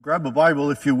Grab a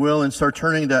Bible, if you will, and start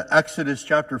turning to Exodus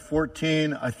chapter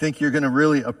 14. I think you're going to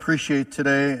really appreciate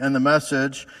today and the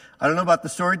message. I don't know about the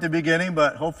story at the beginning,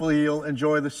 but hopefully you'll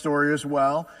enjoy the story as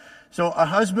well. So a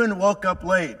husband woke up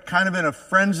late, kind of in a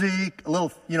frenzy, a little,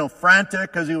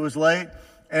 frantic because he was late,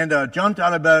 and jumped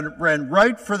out of bed, ran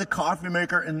right for the coffee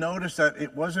maker, and noticed that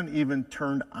it wasn't even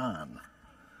turned on.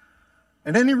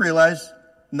 And then he realized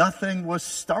nothing was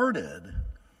started.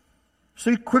 So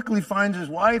he quickly finds his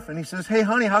wife and he says, "Hey,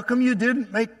 honey, how come you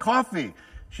didn't make coffee?"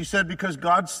 She said, "Because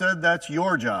God said that's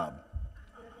your job."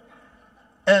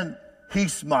 And he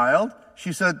smiled.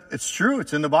 She said, "It's true.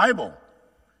 It's in the Bible."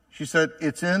 She said,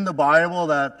 "It's in the Bible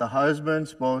that the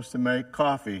husband's supposed to make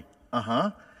coffee."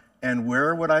 Uh-huh. And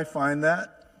where would I find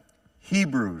that?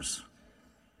 Hebrews.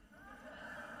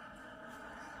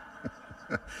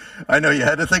 I know you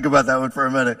had to think about that one for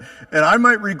a minute. And I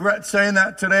might regret saying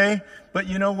that today, but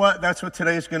you know what? That's what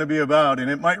today is going to be about. And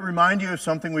it might remind you of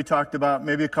something we talked about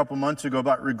maybe a couple months ago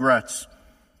about regrets.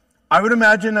 I would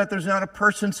imagine that there's not a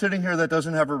person sitting here that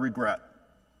doesn't have a regret.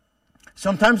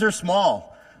 Sometimes they're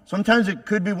small. Sometimes it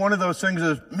could be one of those things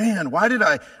of, man, why did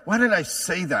I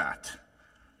say that?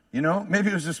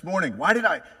 Maybe it was this morning. Why did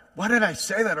I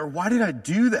say that? Or why did I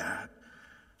do that?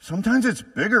 Sometimes it's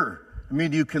bigger.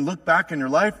 You can look back in your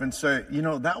life and say,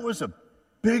 that was a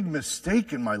big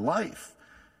mistake in my life.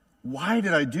 Why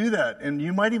did I do that? And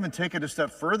you might even take it a step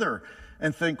further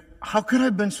and think, how could I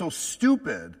have been so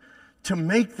stupid to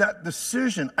make that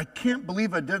decision? I can't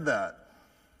believe I did that.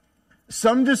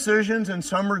 Some decisions and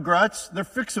some regrets, they're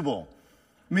fixable.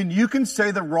 You can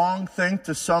say the wrong thing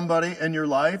to somebody in your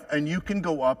life and you can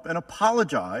go up and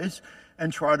apologize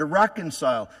and try to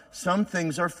reconcile. Some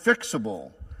things are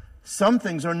fixable. Some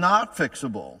things are not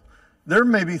fixable. There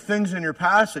may be things in your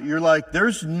past that you're like,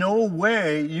 there's no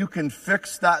way you can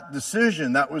fix that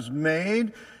decision that was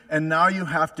made, and now you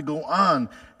have to go on.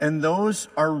 And those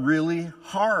are really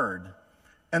hard.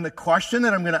 And the question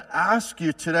that I'm going to ask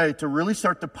you today to really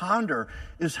start to ponder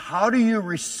is, how do you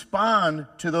respond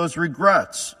to those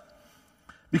regrets?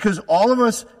 Because all of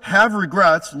us have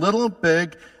regrets, little,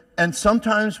 big, and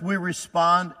sometimes we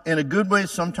respond in a good way,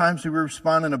 sometimes we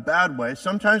respond in a bad way.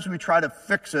 Sometimes we try to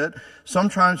fix it,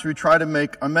 sometimes we try to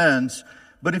make amends.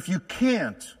 But if you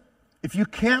can't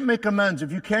make amends,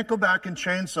 if you can't go back and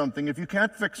change something, if you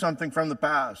can't fix something from the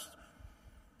past,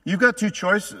 you've got two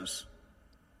choices.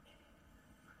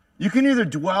 You can either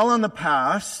dwell on the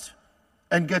past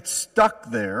and get stuck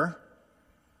there,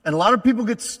 and a lot of people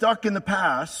get stuck in the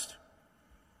past,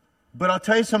 but I'll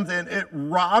tell you something, it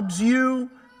robs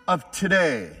you of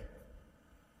today.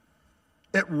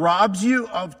 It robs you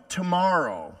of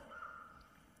tomorrow.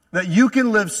 That you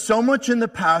can live so much in the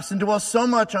past and dwell so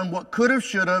much on what could have,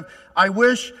 should have. I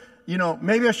wish,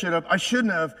 maybe I should have, I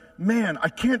shouldn't have. Man, I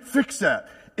can't fix that.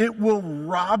 It will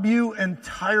rob you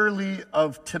entirely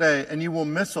of today, and you will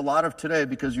miss a lot of today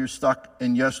because you're stuck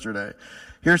in yesterday.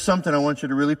 Here's something I want you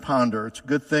to really ponder. It's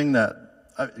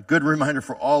a good reminder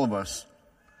for all of us.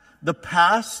 The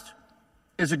past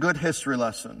is a good history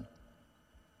lesson,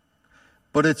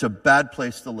 but it's a bad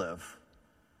place to live.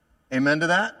 Amen to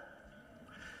that?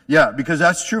 Yeah, because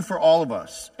that's true for all of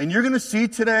us. And you're going to see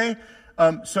today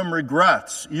some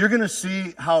regrets. You're going to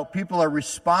see how people are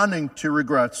responding to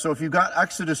regrets. So if you've got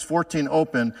Exodus 14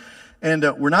 open, and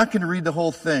we're not going to read the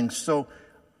whole thing, so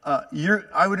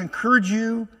I would encourage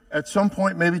you at some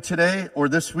point, maybe today or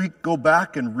this week, go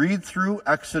back and read through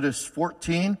Exodus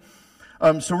 14.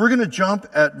 So we're going to jump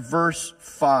at verse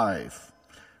 5.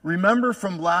 Remember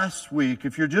from last week,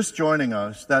 if you're just joining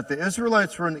us, that the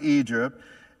Israelites were in Egypt,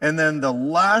 and then the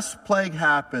last plague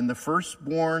happened. The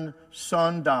firstborn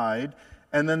son died,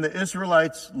 and then the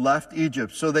Israelites left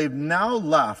Egypt. So they've now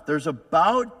left. There's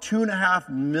about 2.5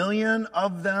 million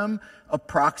of them,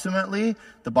 approximately.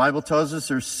 The Bible tells us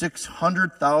there's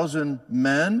 600,000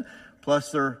 men,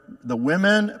 plus the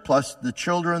women, plus the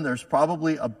children. There's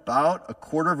probably about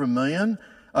 250,000,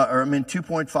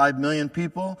 2.5 million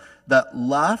people that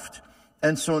left.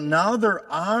 And so now they're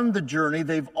on the journey.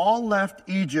 They've all left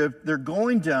Egypt. They're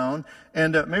going down.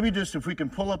 And maybe just if we can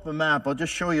pull up a map, I'll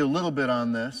just show you a little bit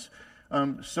on this.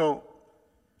 So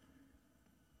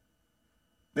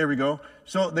there we go.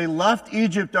 So they left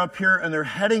Egypt up here, and they're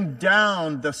heading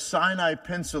down the Sinai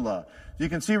Peninsula. You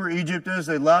can see where Egypt is.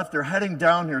 They left. They're heading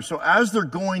down here. So as they're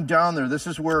going down there, this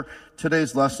is where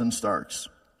today's lesson starts.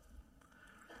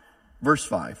 Verse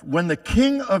 5. When the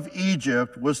king of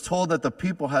Egypt was told that the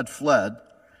people had fled,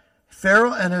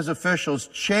 Pharaoh and his officials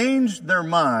changed their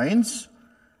minds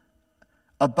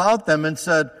about them and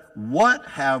said, "What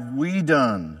have we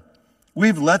done?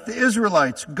 We've let the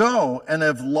Israelites go and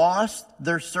have lost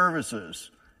their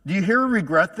services." Do you hear a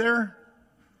regret there?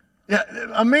 Yeah,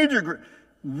 a major.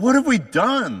 What have we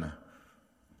done?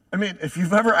 I mean, if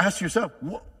you've ever asked yourself,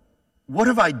 what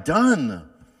have I done?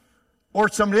 Or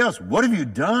somebody else, what have you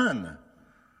done?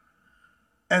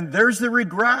 And there's the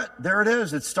regret. There it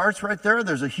is. It starts right there.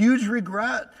 There's a huge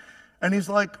regret. And he's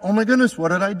like, oh my goodness, what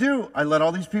did I do? I let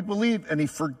all these people leave. And he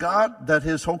forgot that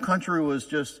his whole country was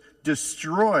just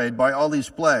destroyed by all these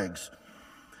plagues.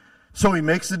 So he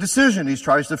makes the decision. He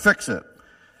tries to fix it.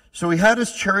 So he had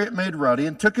his chariot made ready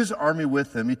and took his army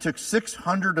with him. He took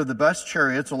 600 of the best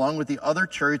chariots along with the other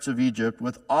chariots of Egypt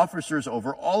with officers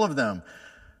over all of them.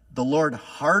 The Lord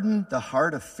hardened the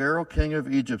heart of Pharaoh, king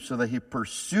of Egypt, so that he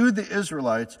pursued the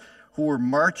Israelites who were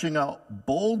marching out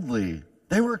boldly.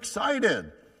 They were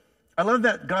excited. I love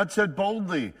that God said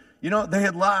boldly. You know, they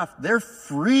had laughed. They're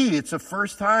free. It's the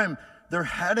first time they're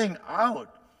heading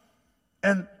out.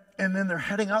 And then they're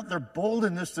heading out. They're bold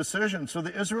in this decision. So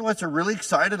the Israelites are really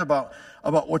excited about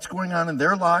what's going on in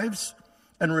their lives.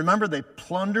 And remember, they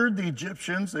plundered the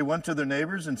Egyptians. They went to their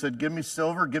neighbors and said, give me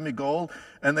silver, give me gold.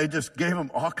 And they just gave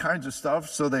them all kinds of stuff.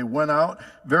 So they went out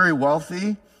very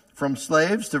wealthy, from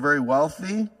slaves to very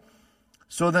wealthy.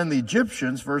 So then the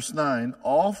Egyptians, verse 9,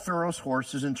 all Pharaoh's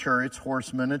horses and chariots,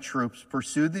 horsemen and troops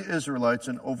pursued the Israelites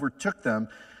and overtook them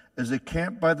as they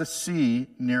camped by the sea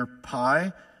near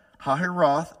Pi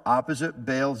Hahiroth, opposite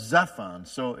Baal Zephon.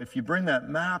 So if you bring that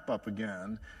map up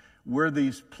again, where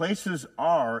these places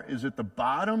are is at the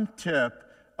bottom tip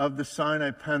of the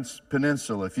Sinai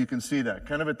Peninsula, if you can see that.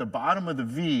 Kind of at the bottom of the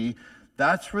V,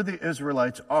 that's where the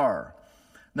Israelites are.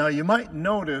 Now, you might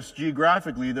notice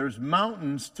geographically there's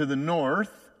mountains to the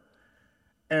north,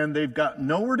 and they've got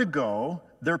nowhere to go.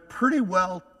 They're pretty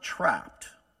well trapped.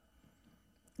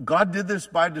 God did this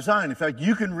by design. In fact,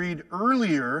 you can read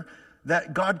earlier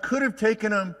that God could have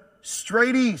taken them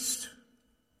straight east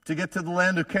to get to the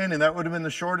land of Canaan. That would have been the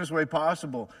shortest way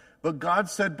possible. But God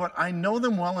said, but I know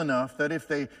them well enough that if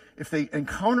they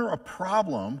encounter a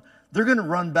problem, they're going to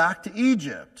run back to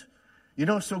Egypt. You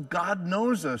know, so God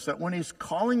knows us, that when he's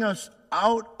calling us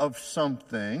out of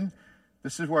something,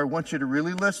 this is where I want you to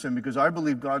really listen, because I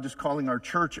believe God is calling our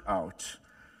church out.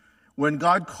 When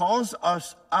God calls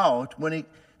us out, when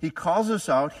he calls us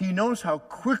out, he knows how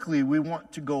quickly we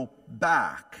want to go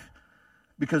back,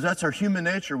 because that's our human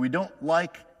nature. We don't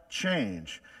like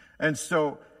change. And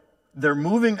so they're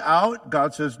moving out.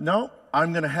 God says, no,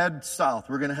 I'm going to head south.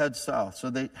 We're going to head south. So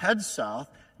they head south.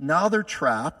 Now they're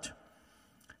trapped.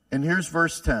 And here's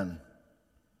verse 10.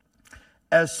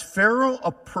 As Pharaoh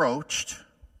approached,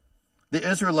 the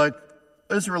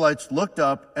Israelites looked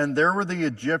up, and there were the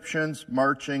Egyptians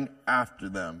marching after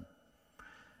them.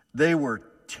 They were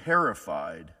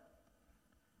terrified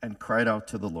and cried out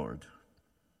to the Lord.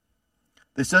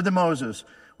 They said to Moses,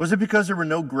 was it because there were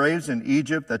no graves in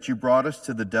Egypt that you brought us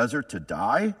to the desert to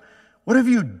die? What have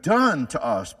you done to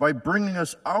us by bringing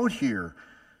us out here?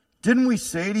 Didn't we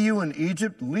say to you in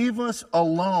Egypt, leave us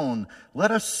alone,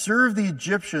 let us serve the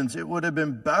Egyptians? It would have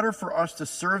been better for us to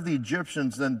serve the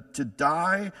Egyptians than to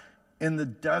die in the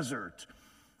desert.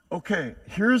 Okay,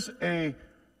 here's a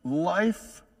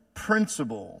life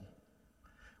principle.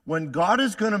 When God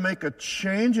is going to make a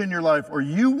change in your life, or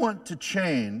you want to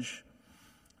change,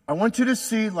 I want you to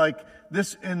see like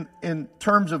this in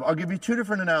terms of, I'll give you two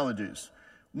different analogies.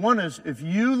 One is if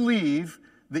you leave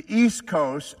the East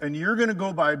Coast and you're going to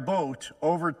go by boat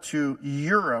over to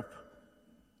Europe,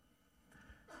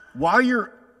 while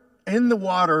you're in the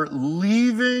water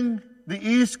leaving the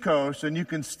East Coast and you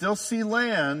can still see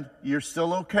land, you're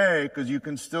still okay because you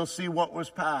can still see what was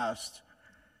past.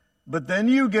 But then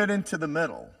you get into the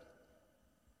middle,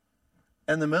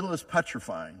 and the middle is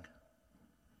petrifying.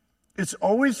 It's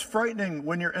always frightening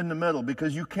when you're in the middle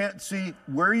because you can't see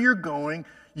where you're going,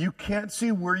 you can't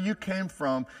see where you came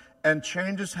from, and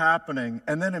change is happening.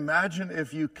 And then imagine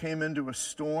if you came into a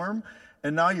storm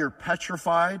and now you're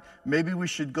petrified. Maybe we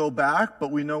should go back,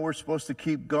 but we know we're supposed to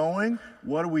keep going.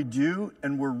 What do?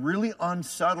 And we're really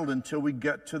unsettled until we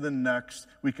get to the next,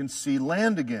 we can see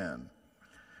land again.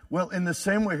 Well, in the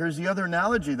same way, here's the other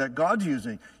analogy that God's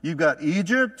using. You've got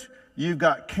Egypt, you've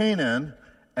got Canaan,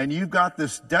 and you've got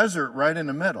this desert right in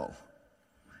the middle.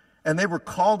 And they were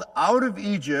called out of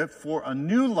Egypt for a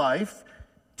new life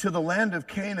to the land of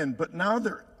Canaan, but now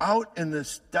they're out in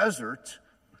this desert,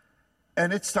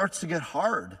 and it starts to get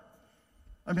hard.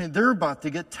 I mean, they're about to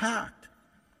get attacked.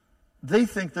 They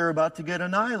think they're about to get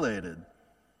annihilated.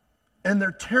 And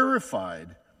they're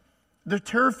terrified. They're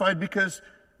terrified because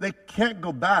they can't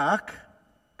go back,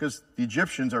 because the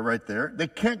Egyptians are right there. They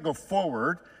can't go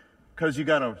forward, because you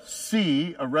got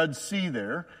a Red Sea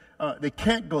there. They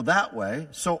can't go that way.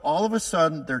 So all of a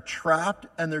sudden, they're trapped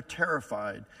and they're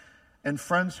terrified. And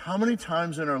friends, how many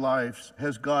times in our lives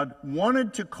has God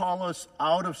wanted to call us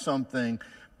out of something,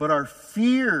 but our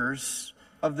fears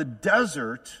of the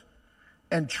desert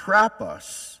entrap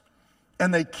us,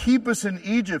 and they keep us in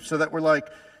Egypt so that we're like,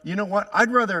 you know what,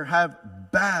 I'd rather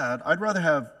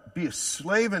be a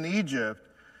slave in Egypt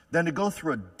than to go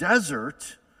through a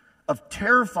desert of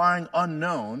terrifying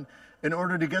unknown in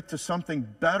order to get to something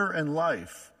better in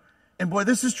life. And boy,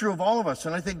 this is true of all of us.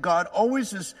 And I think God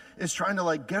always is trying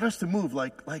to get us to move.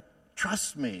 Like,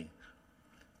 trust me.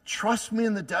 Trust me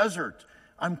in the desert.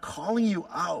 I'm calling you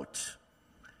out.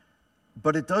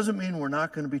 But it doesn't mean we're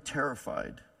not going to be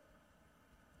terrified.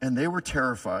 And they were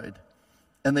terrified.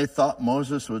 And they thought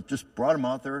Moses was just brought them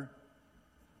out there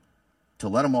to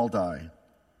let them all die.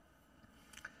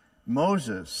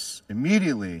 Moses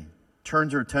immediately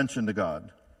turns her attention to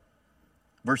God.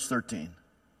 Verse 13.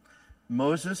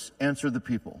 Moses answered the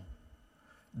people,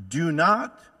 "Do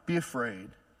not be afraid.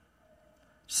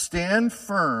 Stand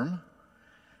firm,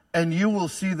 and you will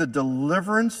see the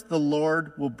deliverance the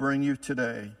Lord will bring you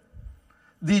today.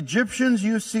 The Egyptians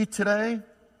you see today,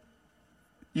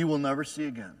 you will never see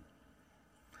again.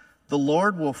 The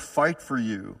Lord will fight for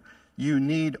you. You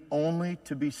need only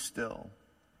to be still."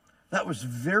 That was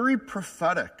very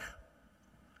prophetic.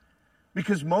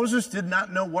 Because Moses did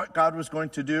not know what God was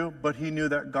going to do, but he knew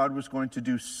that God was going to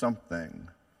do something.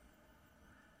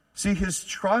 See, his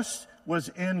trust was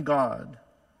in God.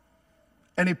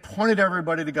 And he pointed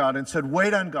everybody to God and said,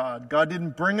 wait on God. God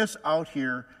didn't bring us out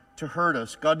here to hurt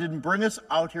us. God didn't bring us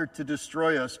out here to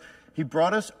destroy us. He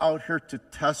brought us out here to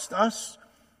test us,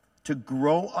 to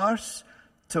grow us,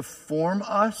 to form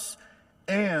us,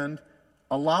 and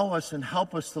allow us and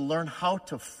help us to learn how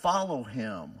to follow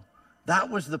him.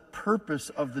 That was the purpose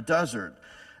of the desert.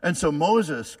 And so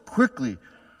Moses quickly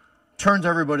turns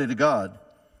everybody to God.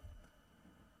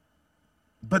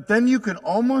 But then you can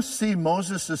almost see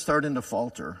Moses is starting to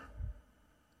falter.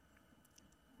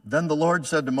 Then the Lord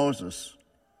said to Moses,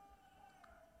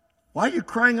 "Why are you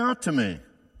crying out to me?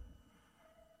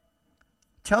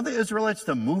 Tell the Israelites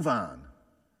to move on."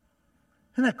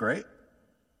 Isn't that great?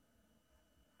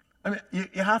 I mean,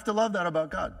 you have to love that about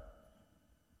God.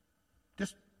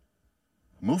 Just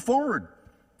move forward.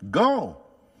 Go.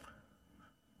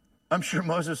 I'm sure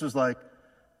Moses was like,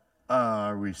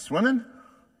 are we swimming?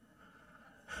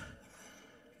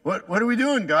 What are we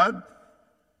doing, God?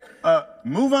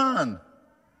 Move on.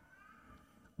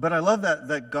 But I love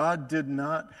that God did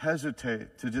not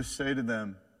hesitate to just say to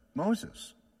them,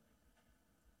 Moses,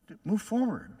 move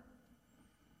forward.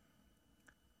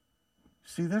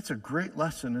 See, that's a great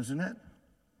lesson, isn't it?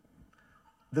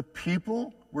 The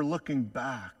people were looking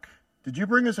back. Did you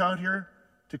bring us out here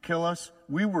to kill us?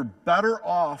 We were better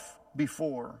off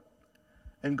before.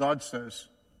 And God says,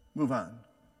 move on.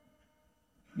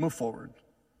 Move forward.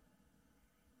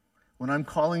 When I'm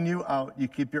calling you out, you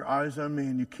keep your eyes on me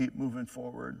and you keep moving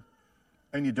forward.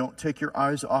 And you don't take your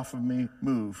eyes off of me,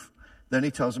 move. Then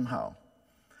he tells them how.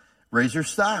 Raise your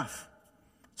staff.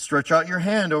 Stretch out your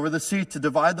hand over the sea to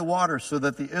divide the water so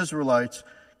that the Israelites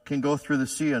can go through the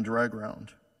sea on dry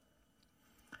ground.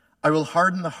 I will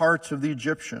harden the hearts of the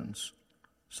Egyptians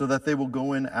so that they will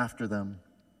go in after them.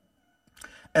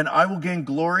 And I will gain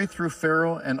glory through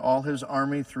Pharaoh and all his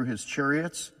army, through his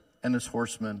chariots and his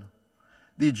horsemen.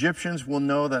 The Egyptians will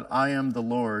know that I am the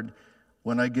Lord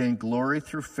when I gain glory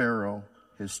through Pharaoh,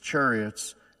 his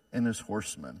chariots, and his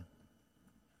horsemen.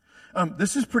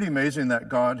 This is pretty amazing that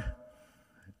God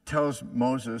tells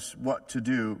Moses what to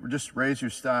do. Just raise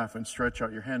your staff and stretch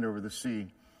out your hand over the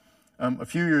sea. A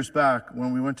few years back,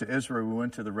 when we went to Israel, we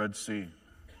went to the Red Sea.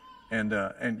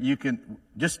 And you can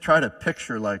just try to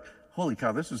picture like, holy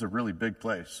cow, this is a really big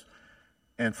place.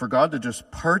 And for God to just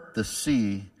part the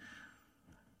sea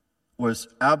was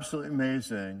absolutely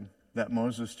amazing, that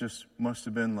Moses just must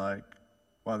have been like,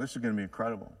 wow, this is going to be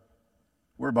incredible.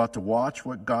 We're about to watch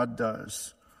what God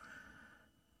does.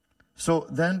 So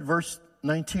then verse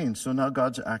 19, so now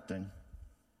God's acting.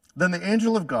 Then the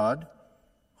angel of God,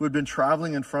 who had been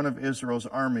traveling in front of Israel's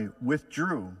army,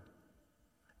 withdrew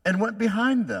and went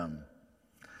behind them.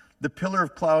 The pillar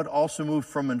of cloud also moved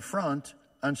from in front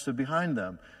and stood behind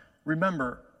them.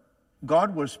 Remember,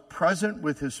 God was present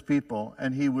with his people,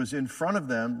 and he was in front of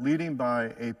them, leading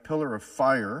by a pillar of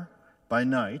fire by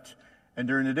night, and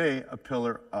during the day,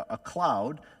 a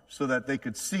cloud, so that they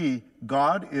could see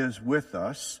God is with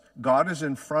us, God is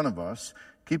in front of us.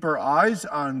 Keep our eyes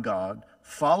on God,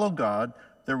 follow God.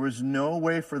 There was no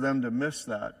way for them to miss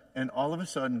that. And all of a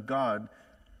sudden, God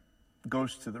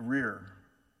goes to the rear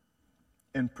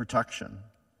in protection.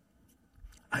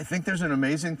 I think there's an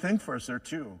amazing thing for us there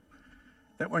too.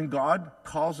 that when God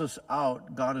calls us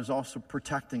out, God is also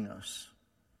protecting us.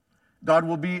 God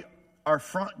will be our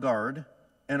front guard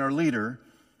and our leader,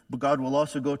 but God will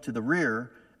also go to the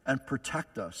rear and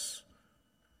protect us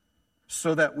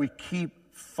so that we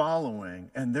keep following.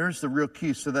 And there's the real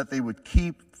key, so that they would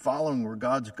keep following where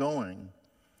God's going.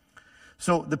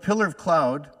 So the pillar of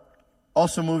cloud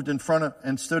also moved in front of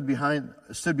and stood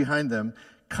behind them,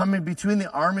 coming between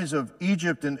the armies of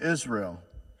Egypt and Israel.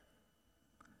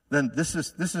 Then this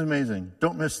is amazing.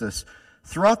 Don't miss this.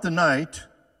 Throughout the night,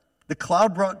 the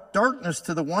cloud brought darkness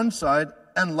to the one side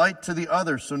and light to the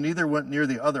other, so neither went near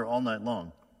the other all night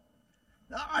long.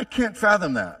 I can't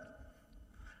fathom that.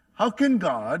 How can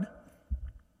God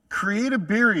create a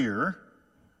barrier?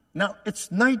 Now,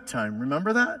 it's nighttime.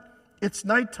 Remember that? It's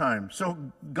nighttime.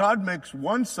 So God makes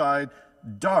one side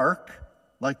dark,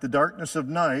 like the darkness of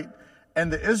night,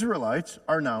 and the Israelites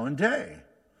are now in day.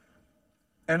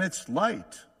 And it's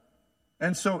light.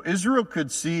 And so Israel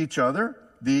could see each other.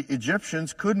 The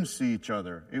Egyptians couldn't see each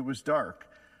other. It was dark.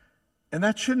 And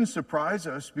that shouldn't surprise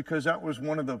us, because that was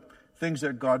one of the things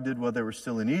that God did while they were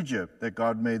still in Egypt, that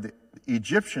God made the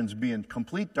Egyptians be in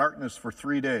complete darkness for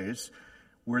 3 days,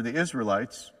 where the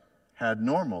Israelites had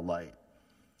normal light.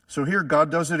 So here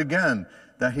God does it again,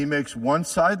 that he makes one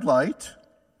side light,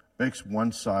 makes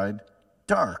one side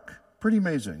dark. Pretty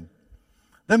amazing.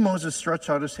 Then Moses stretched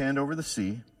out his hand over the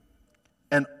sea,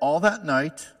 and all that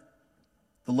night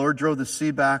the Lord drove the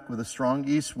sea back with a strong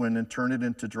east wind and turned it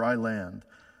into dry land.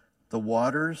 The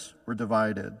waters were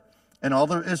divided, and all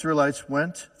the Israelites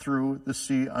went through the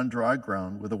sea on dry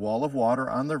ground, with a wall of water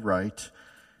on their right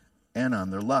and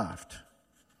on their left.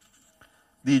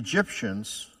 The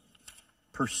Egyptians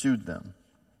pursued them,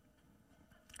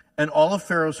 and all of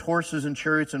Pharaoh's horses and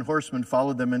chariots and horsemen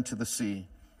followed them into the sea.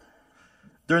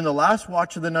 During the last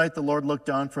watch of the night, the Lord looked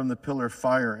down from the pillar of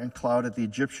fire and cloud at the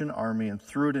Egyptian army and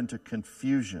threw it into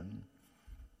confusion.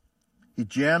 He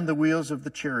jammed the wheels of the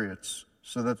chariots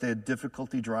so that they had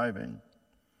difficulty driving.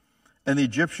 And the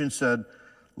Egyptians said,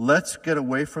 "Let's get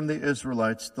away from the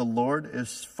Israelites. The Lord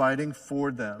is fighting for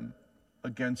them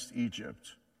against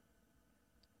Egypt."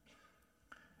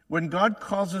 When God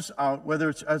calls us out, whether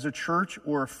it's as a church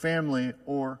or a family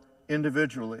or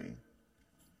individually,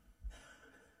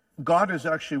 God is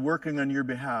actually working on your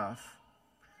behalf,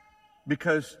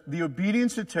 because the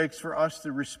obedience it takes for us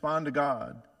to respond to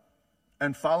God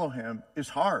and follow him is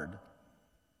hard.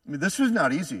 I mean, this was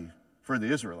not easy for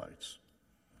the Israelites.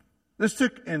 This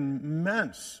took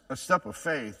a step of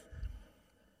faith,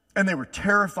 and they were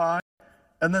terrified,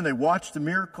 and then they watched the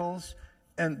miracles.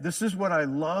 And this is what I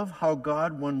love, how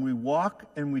God, when we walk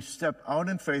and we step out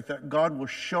in faith, that God will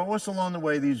show us along the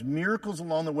way these miracles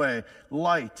along the way,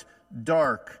 light,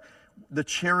 dark, the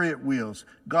chariot wheels.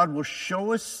 God will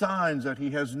show us signs that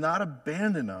he has not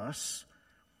abandoned us.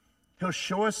 He'll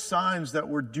show us signs that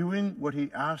we're doing what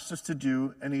he asked us to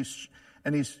do, and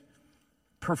he's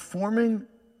performing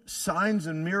signs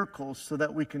and miracles so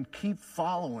that we can keep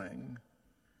following.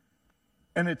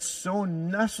 And it's so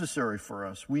necessary for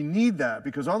us. We need that,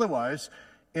 because otherwise,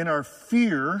 in our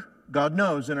fear, God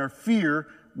knows, in our fear,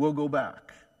 we'll go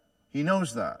back. He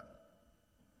knows that.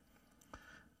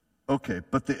 Okay,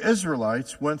 but the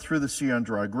Israelites went through the sea on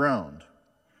dry ground,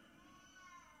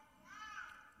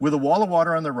 with a wall of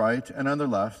water on the right and on the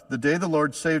left. That day the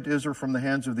Lord saved Israel from the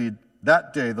hands of the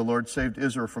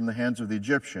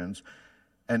Egyptians,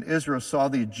 and Israel saw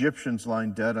the Egyptians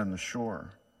lying dead on the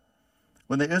shore.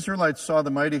 When the Israelites saw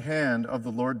the mighty hand of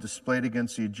the Lord displayed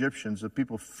against the Egyptians, the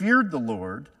people feared the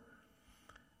Lord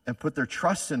and put their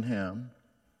trust in him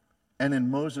and in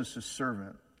Moses, his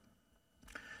servant.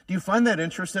 Do you find that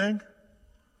interesting?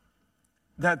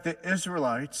 That the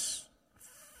Israelites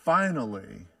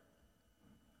finally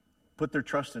put their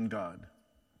trust in God.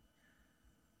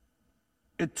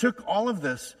 It took all of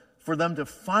this for them to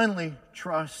finally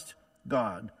trust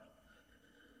God.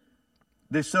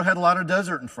 They still had a lot of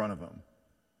desert in front of them.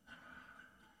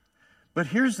 But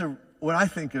here's what I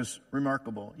think is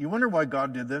remarkable. You wonder why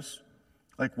God did this?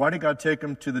 Like, why did God take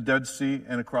them to the Dead Sea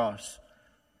and across?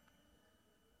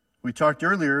 We talked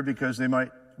earlier because they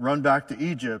might run back to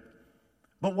Egypt.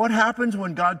 But what happens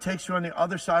when God takes you on the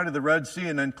other side of the Red Sea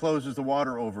and then closes the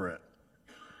water over it?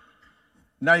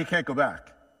 Now you can't go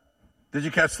back. Did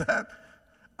you catch that?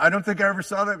 I don't think I ever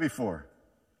saw that before.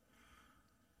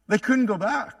 They couldn't go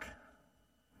back.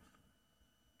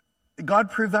 God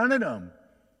prevented them.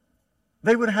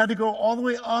 They would have had to go all the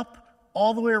way up,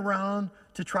 all the way around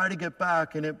to try to get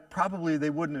back, and they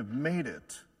wouldn't have made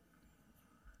it.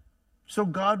 So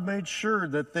God made sure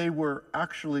that they were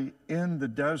actually in the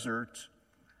desert,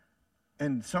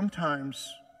 and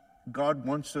sometimes God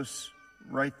wants us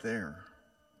right there.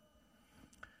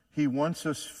 He wants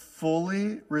us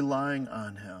fully relying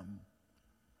on him.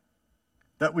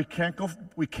 That we can't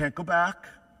go back.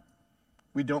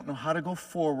 We don't know how to go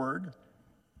forward.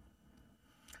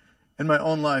 In my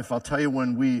own life, I'll tell you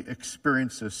when we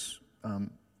experienced this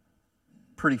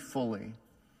pretty fully.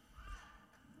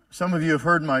 Some of you have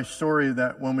heard my story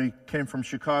that when we came from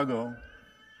Chicago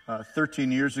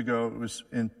 13 years ago, it was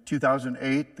in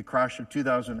 2008, the crash of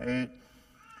 2008.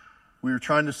 We were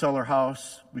trying to sell our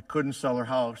house. We couldn't sell our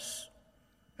house.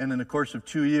 And in the course of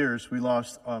 2 years, we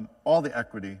lost all the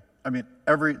equity. I mean,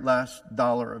 every last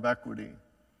dollar of equity.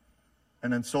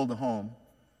 And then sold the home.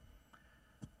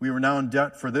 We were now in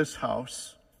debt for this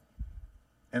house.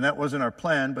 And that wasn't our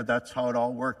plan, but that's how it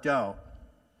all worked out.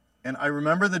 And I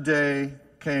remember the day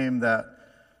came that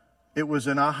it was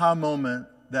an aha moment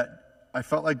that I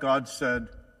felt like God said,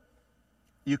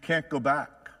 you can't go back.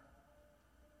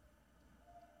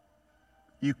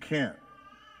 You can't.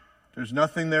 There's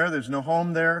nothing there. There's no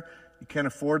home there. You can't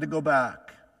afford to go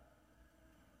back.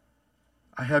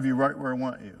 I have you right where I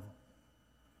want you.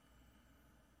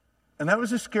 And that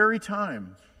was a scary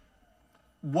time.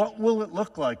 What will it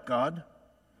look like, God?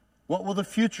 What will the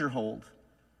future hold?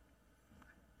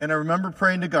 And I remember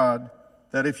praying to God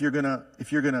that if you're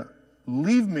gonna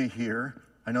leave me here,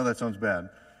 I know that sounds bad.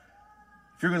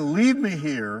 If you're gonna leave me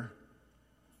here,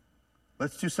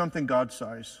 let's do something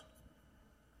God-size.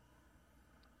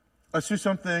 Let's do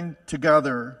something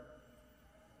together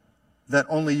that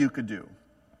only you could do.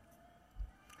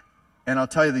 And I'll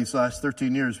tell you, these last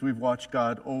 13 years, we've watched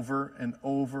God over and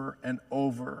over and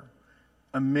over,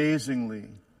 amazingly,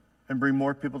 and bring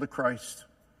more people to Christ.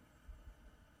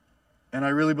 And I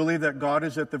really believe that God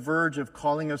is at the verge of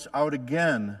calling us out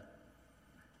again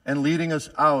and leading us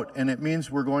out. And it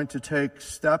means we're going to take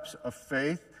steps of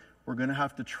faith. We're going to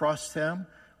have to trust him.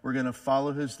 We're going to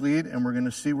follow his lead, and we're going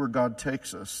to see where God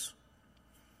takes us.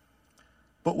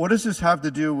 But what does this have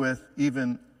to do with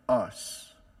even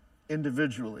us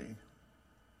individually?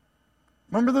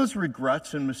 Remember those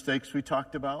regrets and mistakes we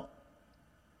talked about?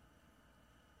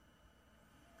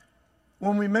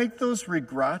 When we make those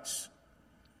regrets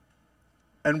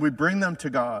and we bring them to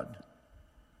God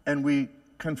and we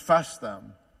confess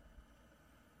them,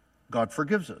 God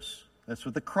forgives us. That's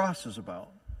what the cross is about.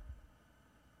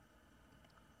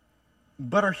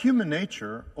 But our human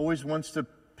nature always wants to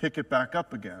pick it back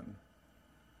up again.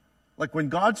 Like when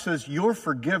God says you're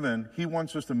forgiven, he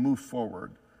wants us to move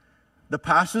forward. The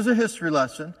past is a history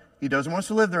lesson. He doesn't want us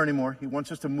to live there anymore. He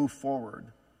wants us to move forward.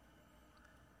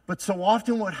 But so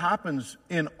often what happens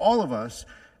in all of us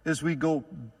is we go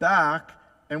back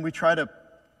and we try to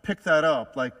pick that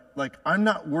up. Like I'm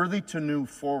not worthy to move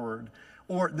forward.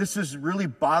 Or this is really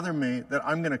bothering me that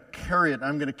I'm going to carry it and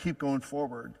I'm going to keep going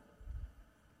forward.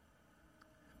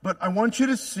 But I want you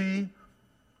to see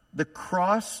the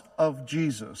cross of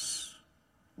Jesus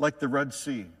like the Red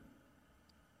Sea.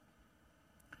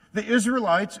 The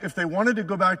Israelites, if they wanted to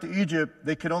go back to Egypt,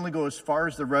 they could only go as far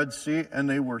as the Red Sea, and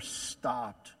they were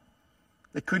stopped.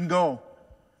 They couldn't go.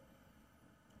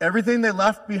 Everything they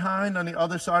left behind on the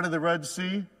other side of the Red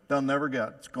Sea, they'll never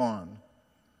get. It's gone.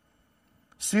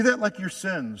 See that like your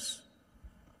sins.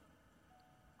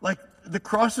 Like the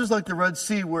cross is like the Red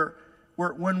Sea, where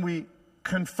when we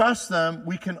confess them,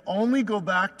 we can only go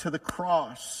back to the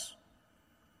cross.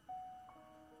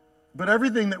 But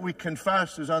everything that we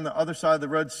confess is on the other side of the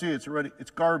Red Sea.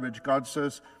 It's garbage. God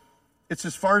says, it's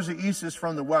as far as the east is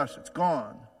from the west. It's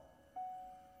gone.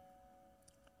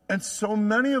 And so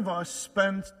many of us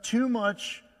spend too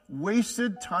much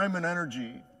wasted time and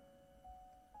energy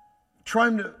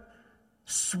trying to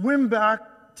swim back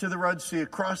to the Red Sea,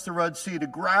 across the Red Sea, to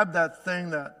grab that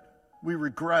thing that we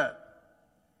regret.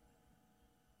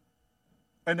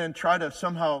 And then try to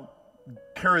somehow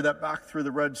carry that back through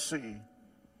the Red Sea.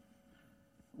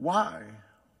 Why?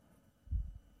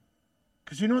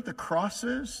 Because you know what the cross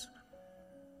is?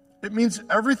 It means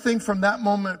everything from that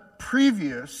moment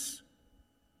previous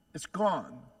is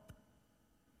gone.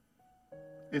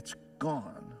 It's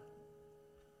gone.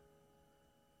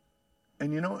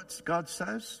 And you know what God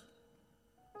says?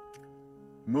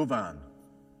 Move on.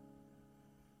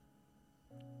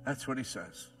 That's what he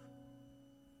says.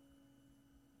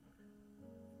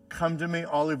 Come to me,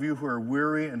 all of you who are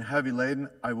weary and heavy laden,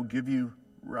 I will give you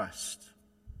rest.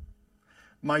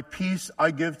 My peace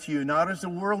I give to you, not as the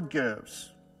world gives.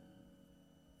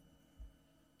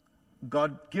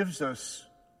 God gives us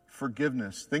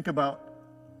forgiveness. Think about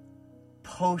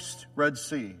post-Red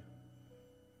Sea.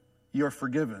 You're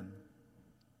forgiven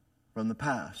from the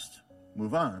past.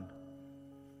 Move on.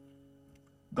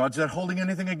 God's not holding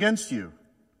anything against you.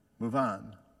 Move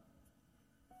on.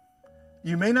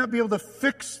 You may not be able to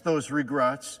fix those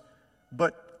regrets,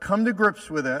 but come to grips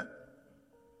with it.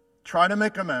 Try to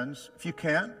make amends. If you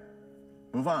can't,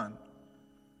 move on.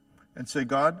 And say,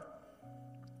 God,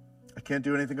 I can't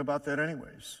do anything about that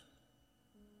anyways.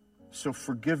 So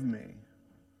forgive me,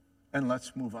 and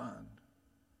let's move on.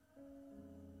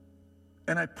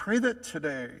 And I pray that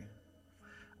today,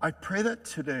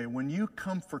 when you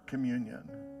come for communion,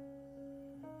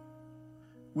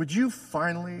 would you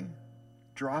finally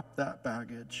drop that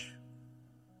baggage?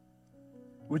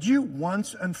 Would you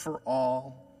once and for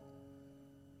all,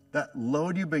 that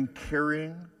load you've been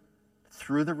carrying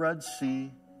through the Red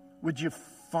Sea, would you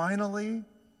finally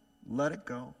let it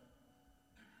go?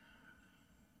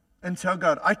 And tell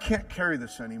God, I can't carry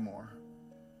this anymore.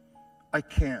 I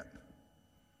can't.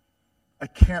 I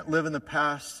can't live in the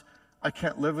past. I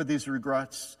can't live with these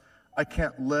regrets. I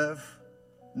can't live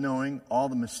knowing all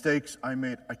the mistakes I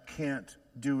made. I can't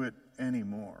do it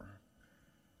anymore.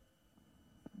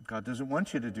 God doesn't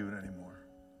want you to do it anymore.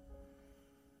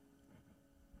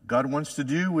 God wants to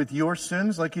do with your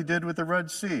sins like he did with the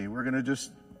Red Sea. We're going to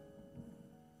just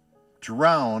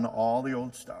drown all the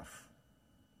old stuff.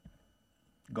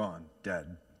 Gone,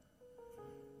 dead.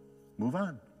 Move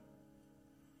on.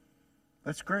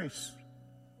 That's grace.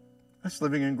 That's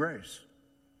living in grace.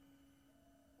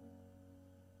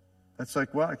 That's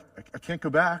like, well, I can't go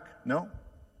back. No,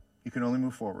 you can only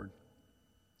move forward.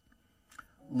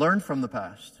 Learn from the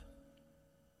past,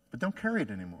 but don't carry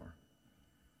it anymore.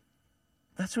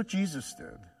 That's what Jesus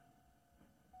did.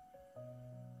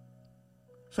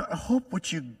 So I hope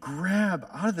what you grab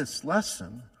out of this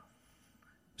lesson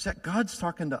is that God's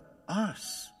talking to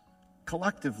us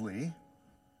collectively,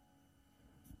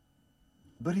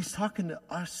 but he's talking to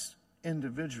us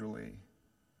individually.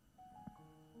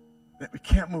 That we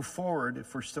can't move forward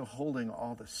if we're still holding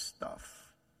all this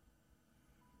stuff.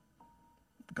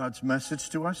 God's message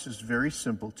to us is very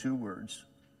simple, 2 words.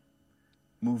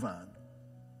 Move on.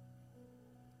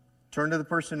 Turn to the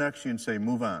person next to you and say,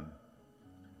 move on.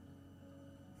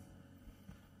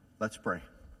 Let's pray.